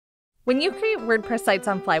When you create WordPress sites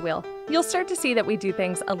on Flywheel, you'll start to see that we do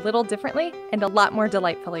things a little differently and a lot more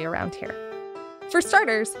delightfully around here. For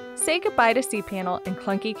starters, say goodbye to cPanel and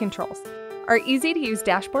clunky controls. Our easy-to-use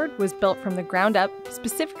dashboard was built from the ground up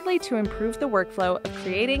specifically to improve the workflow of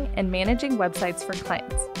creating and managing websites for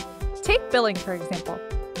clients. Take billing, for example.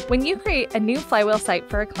 When you create a new Flywheel site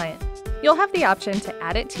for a client, you'll have the option to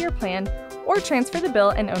add it to your plan or transfer the bill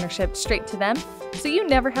and ownership straight to them, so you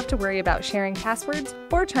never have to worry about sharing passwords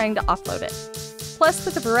or trying to offload it. Plus,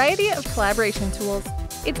 with a variety of collaboration tools,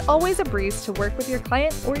 it's always a breeze to work with your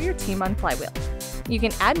client or your team on Flywheel. You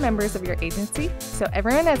can add members of your agency so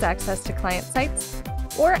everyone has access to client sites,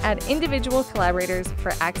 or add individual collaborators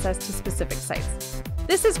for access to specific sites.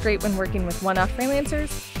 This is great when working with one-off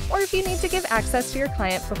freelancers, or if you need to give access to your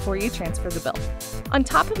client before you transfer the bill. On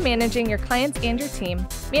top of managing your clients and your team,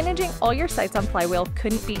 managing all your sites on Flywheel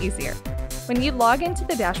couldn't be easier. When you log into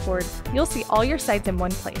the dashboard, you'll see all your sites in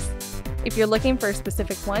one place. If you're looking for a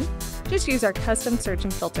specific one, just use our custom search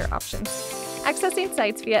and filter options. Accessing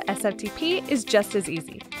sites via SFTP is just as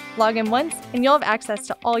easy. Log in once and you'll have access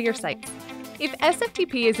to all your sites. If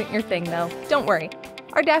SFTP isn't your thing though, don't worry.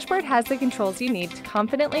 Our dashboard has the controls you need to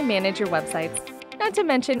confidently manage your websites, not to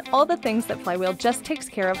mention all the things that Flywheel just takes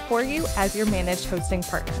care of for you as your managed hosting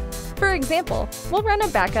partner. For example, we'll run a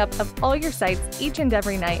backup of all your sites each and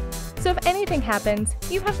every night, so if anything happens,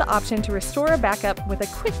 you have the option to restore a backup with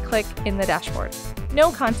a quick click in the dashboard.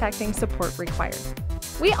 No contacting support required.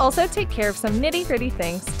 We also take care of some nitty-gritty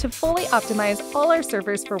things to fully optimize all our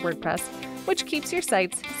servers for WordPress, which keeps your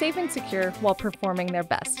sites safe and secure while performing their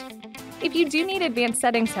best. If you do need advanced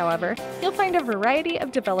settings, however, you'll find a variety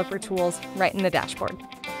of developer tools right in the dashboard.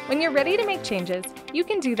 When you're ready to make changes, you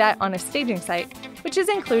can do that on a staging site, which is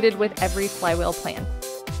included with every Flywheel plan.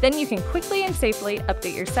 Then you can quickly and safely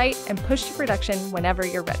update your site and push to production whenever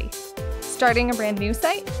you're ready. Starting a brand new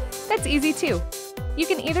site? That's easy too. You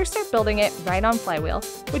can either start building it right on Flywheel,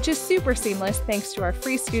 which is super seamless thanks to our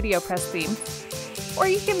free StudioPress theme, or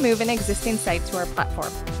you can move an existing site to our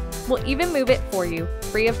platform. We'll even move it for you,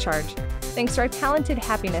 free of charge, thanks to our talented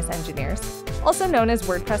happiness engineers, also known as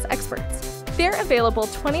WordPress experts. They're available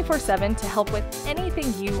 24/7 to help with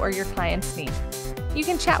anything you or your clients need. You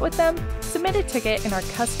can chat with them, submit a ticket in our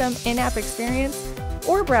custom in-app experience,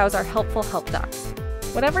 or browse our helpful help docs.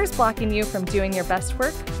 Whatever's blocking you from doing your best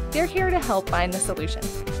work, they're here to help find the solution.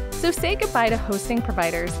 So say goodbye to hosting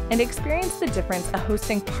providers and experience the difference a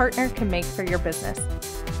hosting partner can make for your business.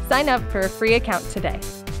 Sign up for a free account today.